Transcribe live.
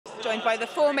joined by the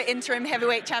former interim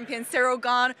heavyweight champion Ciryl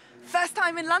Gane. First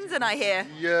time in London, I hear.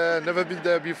 Yeah, never been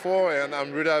there before, and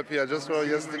I'm really happy. I just saw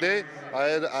yesterday.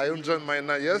 I enjoyed my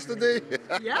night yesterday.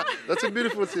 Yeah. That's a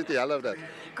beautiful city. I love that.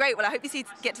 Great. Well, I hope you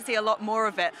get to see a lot more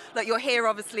of it. Look, you're here,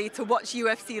 obviously, to watch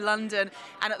UFC London,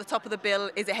 and at the top of the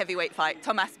bill is a heavyweight fight.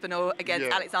 Tom Aspinall against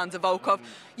Alexander Volkov.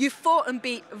 You've fought and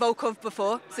beat Volkov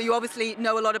before, so you obviously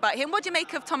know a lot about him. What do you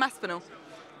make of Tom Aspinall?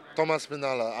 Tom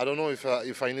Aspinall, I don't know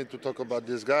if I need to talk about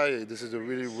this guy. This is a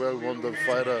really well-rounded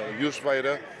fighter, a huge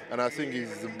fighter, and I think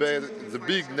he's the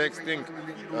big next thing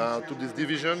to this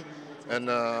division. And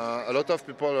a lot of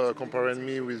people are comparing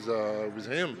me with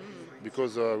him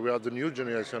because we are the new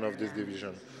generation of this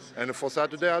division. And for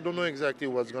Saturday, I don't know exactly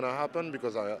what's going to happen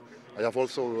because I have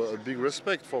also a big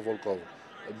respect for Volkov,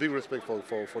 a big respect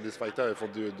for this fighter, for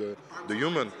the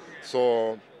human.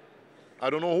 So I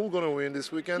don't know who's going to win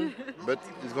this weekend, but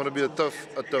it's going to be a tough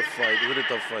fight, really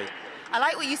tough fight. I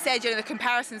like what you said, the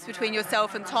comparisons between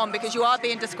yourself and Tom, because you are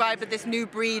being described as this new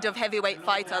breed of heavyweight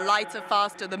fighter, lighter,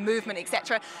 faster, the movement,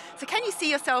 etc. So can you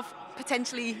see yourself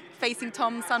potentially facing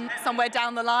Tom somewhere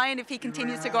down the line if he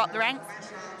continues to go up the ranks?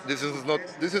 This is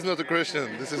not a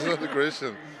question. This is not a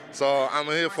question. So I'm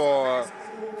here for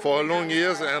long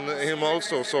years, and him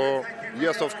also. So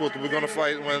yes, of course, we're going to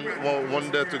fight one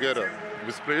day together.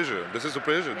 With pleasure. This is a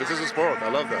pleasure. This is a sport. I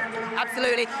love that.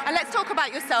 Absolutely. And let's talk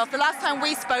about yourself. The last time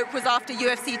we spoke was after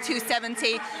UFC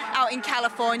 270 out in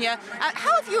California.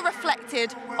 How have you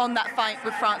reflected on that fight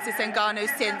with Francis Ngannou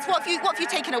since? What have you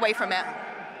taken away from it?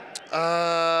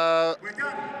 I'm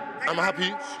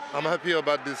happy. I'm happy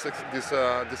about this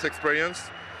experience.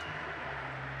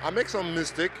 I make some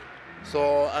mistake,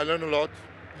 so I learn a lot,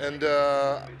 and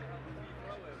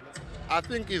I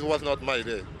think it was not my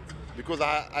day. Because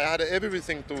I had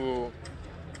everything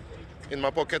in my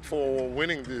pocket for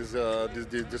winning this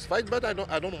fight, but I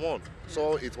don't want.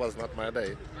 So it was not my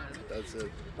day. That's it.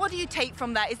 What do you take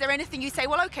from that? Is there anything you say?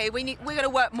 Well, okay, we're going to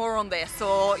work more on this,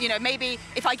 or maybe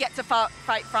if I get to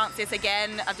fight Francis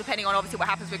again, depending on obviously what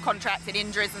happens with contracts and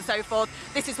injuries and so forth,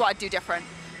 this is what I'd do different.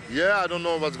 Yeah, I don't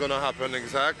know what's going to happen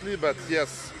exactly, but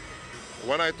yes,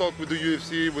 when I talk with the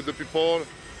UFC, with the people,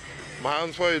 my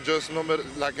answer is just no matter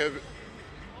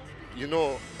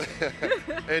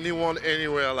anyone,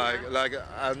 anywhere,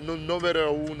 no matter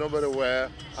who, no matter where,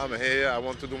 I'm here, I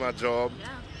want to do my job. Yeah.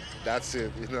 That's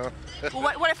it, Well,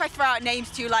 what if I throw out names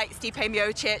to you like Stipe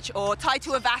Miocic or Tai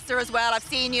Tuivasa as well? I've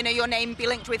seen, your name be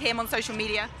linked with him on social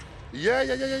media.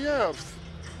 Yeah.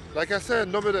 Like I said,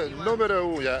 no matter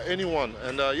who, anyone.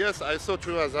 And yes, I saw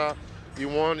Tuivasa, he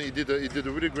won, he did a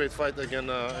really great fight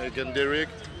against Derek.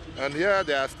 And yeah,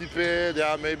 there are Stipe, there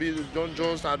are maybe John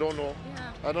Jones, I don't know.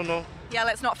 I don't know. Yeah,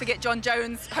 let's not forget John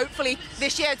Jones. Hopefully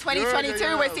this year,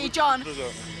 2022, we'll see John.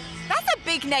 That's a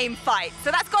big name fight, so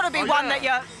that's got to be one that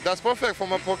you're... That's perfect for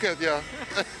my pocket, yeah.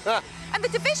 And the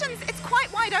divisions, it's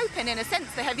quite wide open in a sense,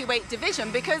 the heavyweight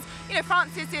division, because,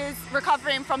 Francis is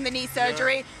recovering from the knee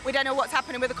surgery. Yeah. We don't know what's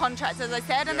happening with the contracts, as I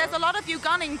said, and there's a lot of you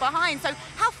gunning behind. So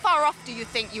how far off do you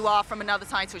think you are from another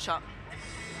title shot?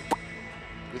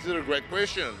 This is a great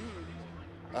question.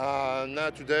 Now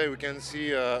today we can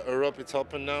see Europe, it's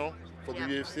open now for the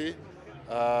UFC.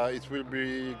 It will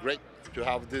be great to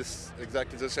have this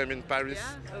exactly the same in Paris,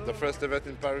 the first event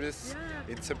in Paris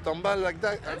in September, like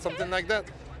that, something like that.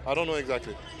 I don't know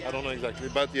exactly.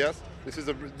 But yes, this is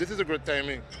a great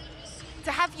timing.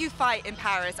 To have you fight in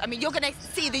Paris, I mean, you're going to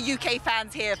see the UK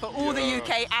fans here for all the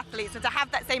UK athletes, and to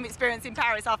have that same experience in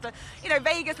Paris after,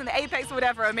 Vegas and the Apex or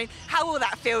whatever, I mean, how will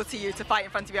that feel to you to fight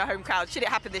in front of your home crowd? Should it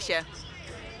happen this year?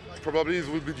 Probably it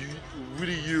will be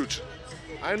really huge.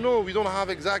 I know we don't have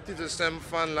exactly the same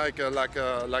fun like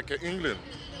England.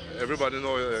 Everybody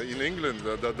knows in England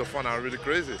the fun are really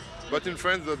crazy. But in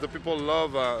France the people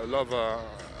love the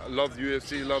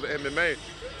UFC, love MMA.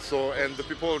 So and the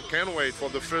people can't wait for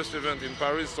the first event in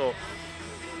Paris. So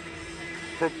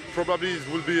probably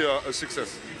it will be a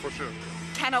success for sure.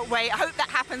 Cannot wait. I hope that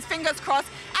happens. Fingers crossed.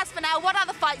 As for now, what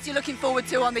other fights are you looking forward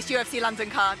to on this UFC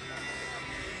London card?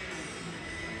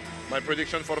 My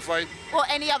prediction for the fight? Or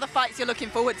any other fights you're looking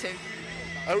forward to?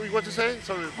 What to say?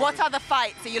 Sorry. What other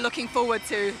fights are you looking forward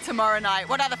to tomorrow night?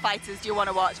 What other fighters do you want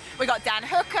to watch? We got Dan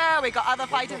Hooker, we got other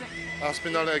fighters.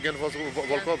 Aspinall against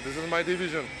Volkov. This is my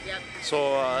division. Yep.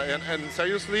 So and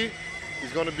seriously,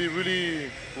 it's going to be really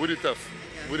tough.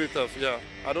 Really tough. Yeah.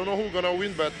 I don't know who's going to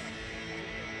win, but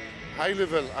high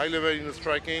level in the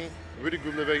striking, really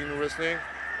good level in wrestling.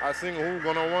 I think who's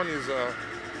going to win is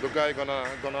the guy gonna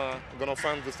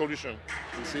find the solution.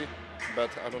 You see. but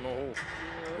I don't know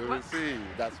who. We will see.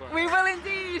 That's why. We will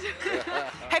indeed.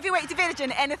 Heavyweight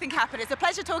division, anything happen. It's a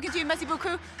pleasure talking to you. Merci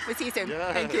beaucoup. We'll see you soon.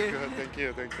 Yeah, thank you. Thank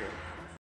you.